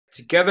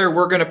Together,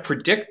 we're going to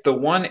predict the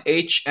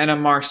 1H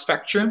NMR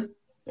spectrum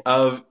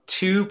of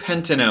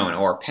 2-pentanone,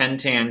 or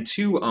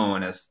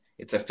pentan-2-one, as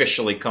it's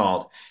officially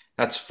called.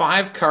 That's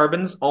 5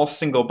 carbons, all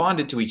single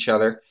bonded to each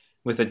other,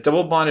 with a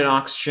double bonded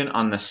oxygen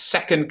on the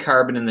second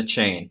carbon in the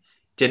chain.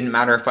 Didn't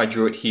matter if I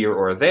drew it here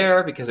or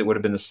there, because it would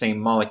have been the same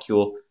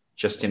molecule,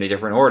 just in a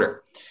different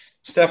order.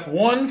 Step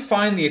 1,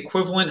 find the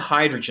equivalent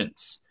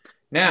hydrogens.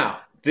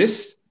 Now,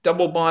 this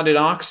double bonded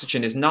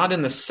oxygen is not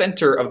in the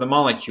center of the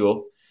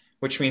molecule,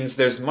 which means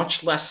there's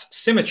much less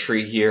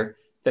symmetry here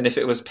than if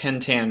it was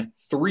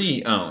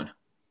pentan-3-one.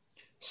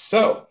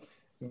 So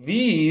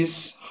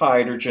these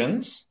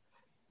hydrogens,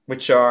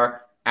 which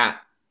are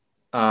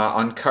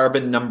on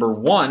carbon number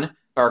 1,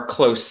 are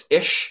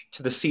close-ish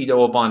to the C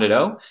double bonded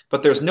O,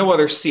 but there's no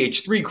other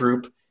CH3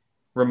 group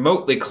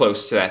remotely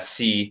close to that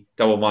C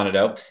double bonded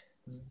O.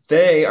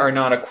 They are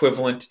not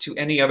equivalent to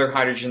any other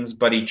hydrogens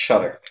but each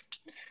other.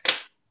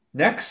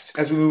 Next,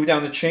 as we move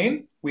down the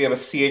chain, we have a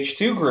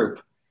CH2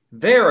 group.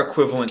 They're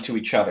equivalent to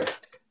each other.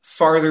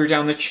 Farther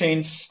down the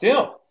chain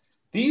still,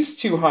 these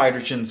two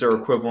hydrogens are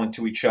equivalent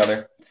to each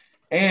other.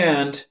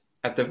 And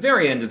at the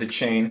very end of the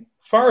chain,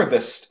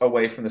 farthest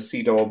away from the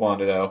C double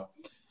bonded O,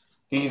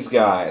 these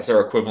guys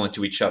are equivalent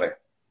to each other.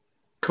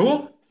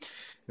 Cool?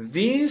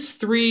 These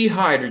three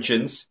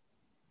hydrogens,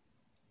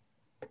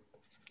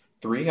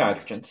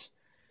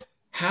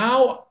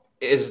 how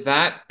is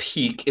that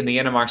peak in the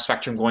NMR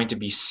spectrum going to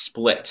be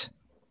split?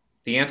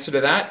 The answer to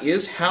that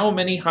is how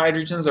many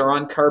hydrogens are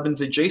on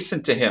carbons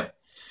adjacent to him.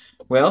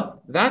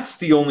 Well, that's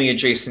the only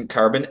adjacent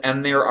carbon,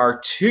 and there are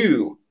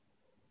 2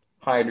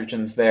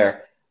 hydrogens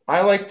there.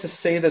 I like to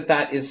say that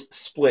that is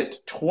split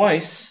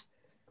twice.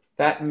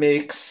 That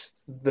makes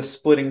the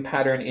splitting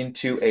pattern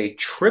into a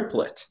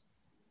triplet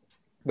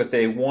with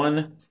a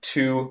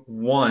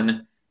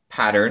 1-2-1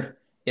 pattern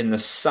in the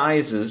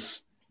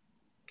sizes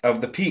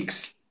of the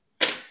peaks.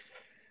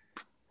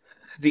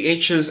 The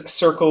H's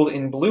circled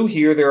in blue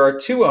here, there are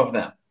 2 of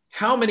them.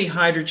 How many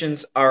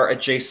hydrogens are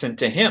adjacent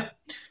to him?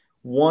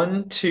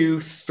 1, 2,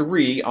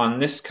 3 on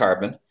this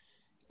carbon,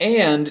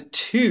 and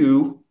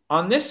 2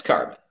 on this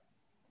carbon.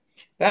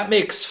 That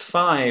makes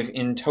 5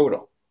 in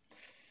total.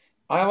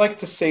 I like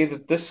to say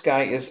that this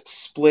guy is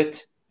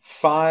split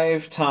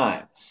 5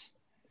 times.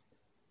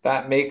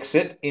 That makes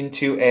it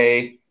into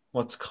a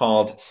what's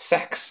called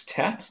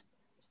sextet.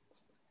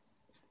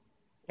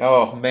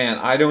 Oh man,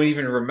 I don't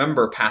even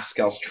remember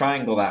Pascal's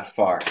triangle that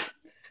far.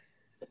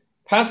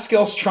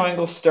 Pascal's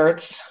triangle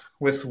starts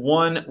with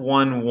 1,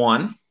 1,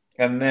 1,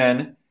 and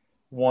then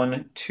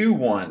 1, 2,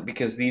 1,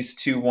 because these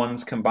 2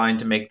 ones combine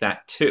to make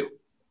that 2.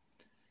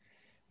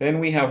 Then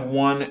we have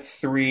 1,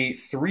 3,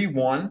 3,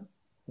 1,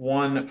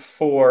 1,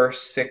 4,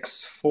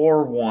 6,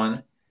 4,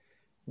 1,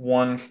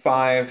 1,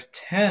 5,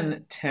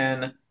 10,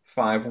 10,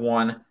 5,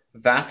 1.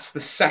 That's the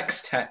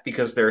sextet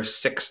because there are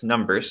 6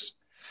 numbers.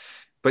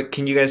 But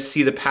can you guys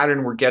see the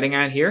pattern we're getting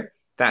at here?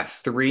 That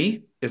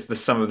 3 is the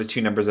sum of the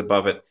 2 numbers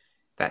above it.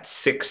 That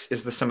 6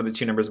 is the sum of the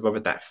 2 numbers above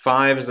it. That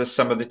 5 is the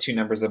sum of the 2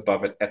 numbers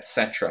above it,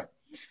 etc.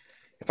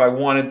 If I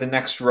wanted the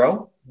next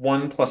row,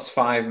 1 plus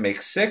 5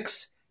 makes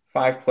 6,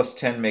 5 plus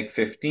 10 make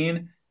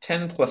 15,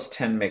 10 plus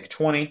 10 make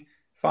 20,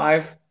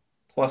 5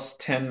 plus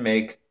 10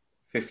 make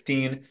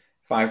 15,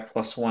 5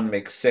 plus 1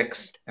 makes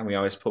 6, and we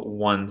always put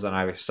 1s on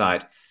either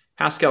side.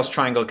 Pascal's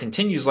triangle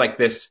continues like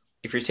this.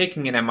 If you're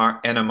taking an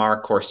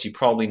NMR course, you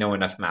probably know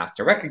enough math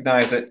to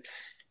recognize it.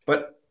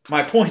 But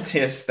my point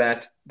is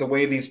that the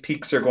way these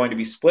peaks are going to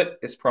be split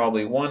is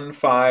probably 1,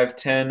 5,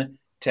 10,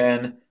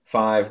 10,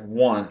 5,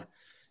 1.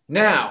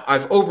 Now,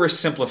 I've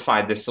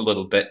oversimplified this a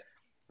little bit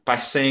by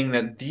saying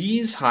that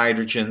these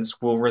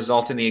hydrogens will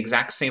result in the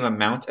exact same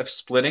amount of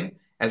splitting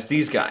as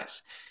these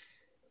guys.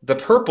 The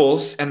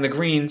purples and the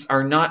greens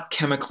are not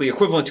chemically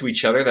equivalent to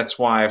each other. That's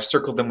why I've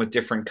circled them with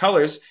different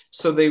colors.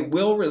 So they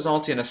will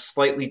result in a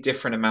slightly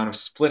different amount of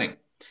splitting.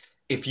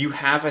 If you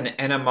have an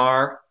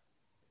NMR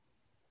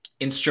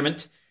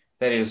instrument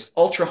that is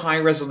ultra high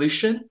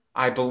resolution,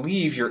 I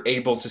believe you're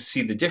able to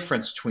see the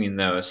difference between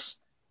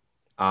those.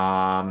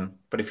 But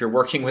if you're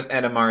working with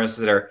NMRs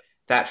that are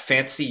that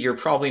fancy, you're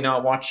probably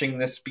not watching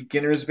this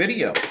beginner's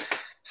video.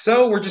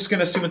 So we're just going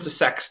to assume it's a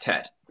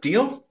sextet.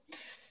 Deal?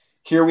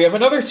 Here we have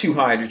another 2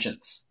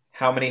 hydrogens.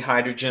 How many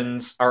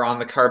hydrogens are on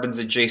the carbons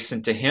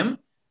adjacent to him?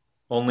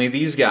 Only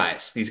these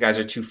guys. These guys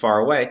are too far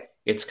away.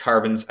 It's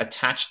carbons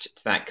attached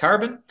to that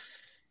carbon.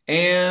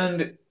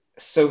 And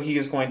so he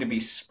is going to be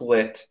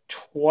split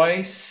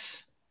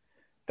twice.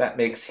 That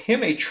makes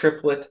him a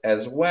triplet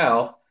as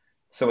well.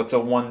 So it's a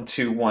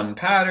 1-2-1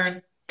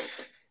 pattern.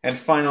 And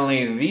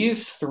finally,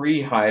 these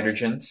 3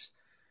 hydrogens.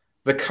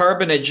 The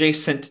carbon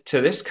adjacent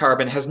to this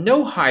carbon has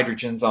no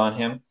hydrogens on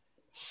him,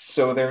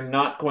 so they're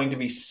not going to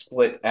be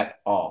split at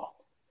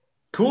all.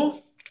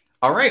 Cool?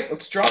 All right,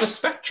 let's draw the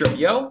spectrum,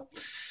 yo.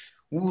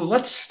 Ooh,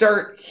 let's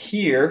start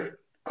here,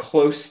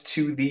 close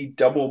to the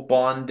double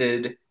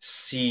bonded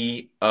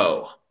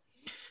CO.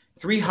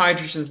 3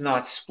 hydrogens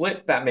not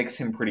split, that makes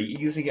him pretty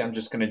easy. I'm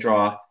just going to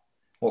draw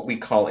what we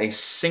call a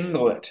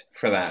singlet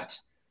for that.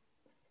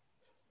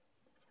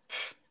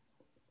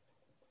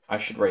 I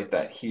should write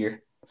that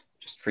here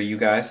just for you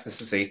guys. This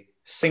is a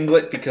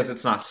singlet because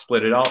it's not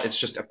split at all. It's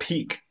just a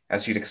peak,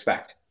 as you'd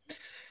expect.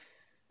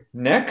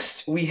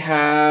 Next, we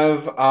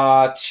have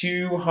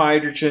two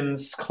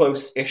hydrogens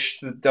close-ish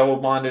to the double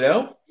bonded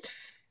O,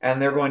 and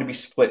they're going to be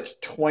split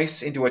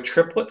twice into a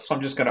triplet. So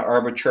I'm just going to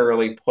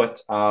arbitrarily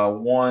put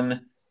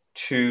 1,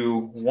 2,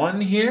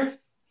 1 here.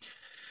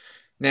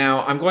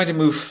 Now, I'm going to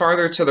move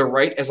farther to the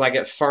right as I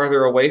get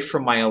farther away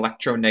from my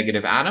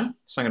electronegative atom.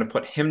 So I'm going to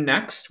put him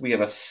next. We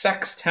have a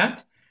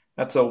sextet.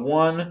 That's a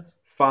 1,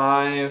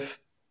 5,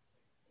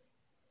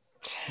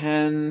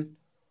 10,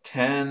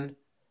 10,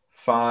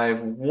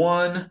 5,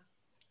 1.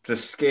 The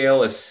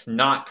scale is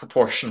not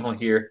proportional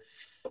here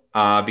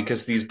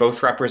because these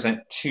both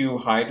represent two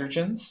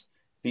hydrogens.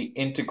 The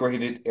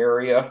integrated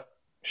area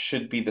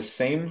should be the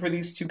same for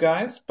these two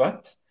guys,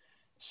 but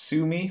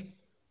sue me.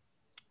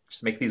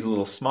 Just make these a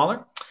little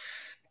smaller.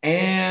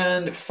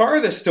 And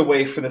farthest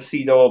away from the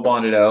C double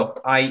bonded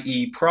O,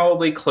 i.e.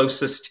 probably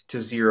closest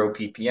to 0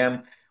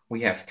 ppm,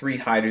 we have three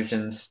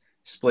hydrogens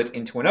split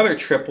into another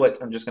triplet.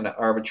 I'm just going to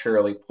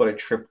arbitrarily put a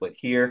triplet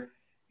here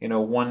in a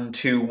 1,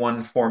 2,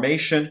 1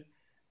 formation.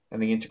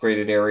 And the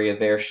integrated area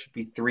there should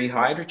be three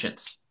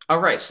hydrogens. All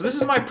right, so this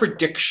is my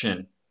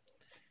prediction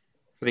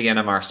for the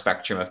NMR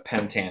spectrum of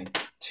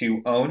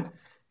pentan-2-one.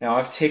 Now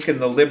I've taken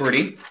the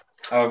liberty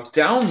of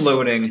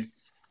downloading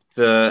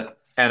the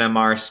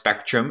NMR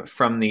spectrum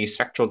from the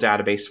spectral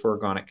database for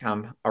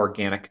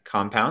organic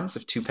compounds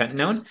of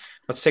 2-pentanone.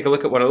 Let's take a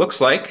look at what it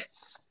looks like.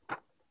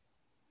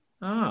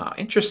 Ah,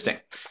 interesting.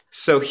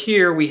 So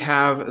here we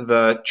have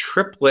the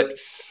triplet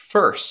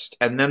first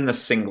and then the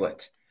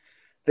singlet.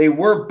 They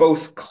were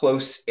both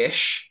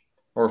close-ish,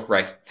 or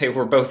right, they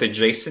were both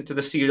adjacent to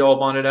the C double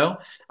bonded O.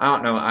 I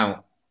don't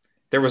know,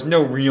 there was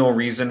no real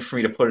reason for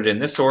me to put it in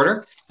this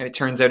order, and it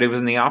turns out it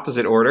was in the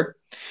opposite order.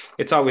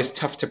 It's always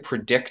tough to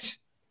predict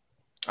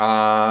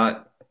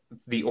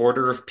the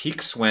order of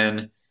peaks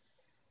when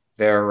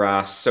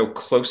they're so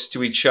close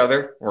to each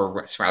other,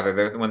 or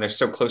rather, when they're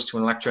so close to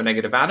an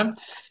electronegative atom.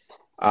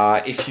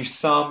 If you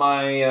saw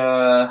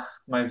my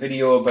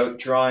video about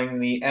drawing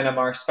the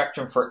NMR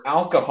spectrum for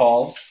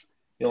alcohols,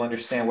 you'll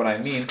understand what I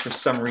mean. For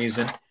some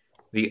reason,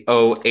 the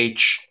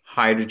OH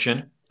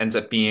hydrogen ends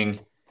up being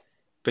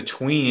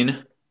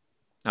between...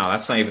 Oh,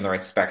 that's not even the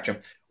right spectrum.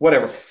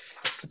 Whatever.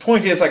 The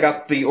point is I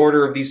got the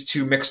order of these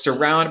two mixed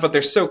around, but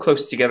they're so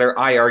close together,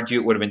 I argue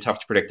it would have been tough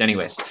to predict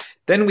anyways.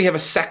 Then we have a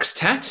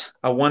sextet,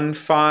 a 1,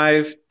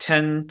 5,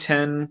 10,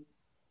 10,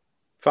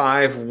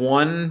 5,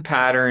 1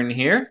 pattern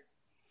here.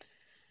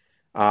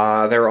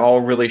 They're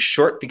all really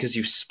short because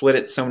you've split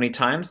it so many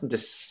times into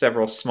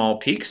several small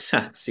peaks.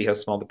 See how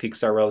small the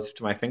peaks are relative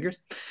to my fingers.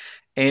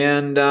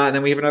 And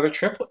then we have another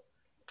triplet,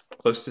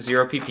 close to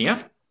 0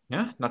 ppm.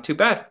 Yeah, not too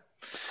bad.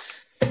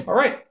 All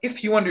right,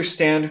 if you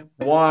understand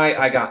why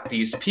I got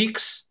these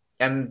peaks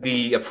and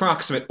the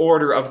approximate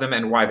order of them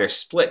and why they're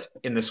split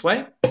in this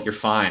way, you're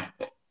fine.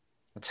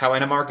 That's how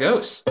NMR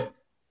goes.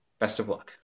 Best of luck.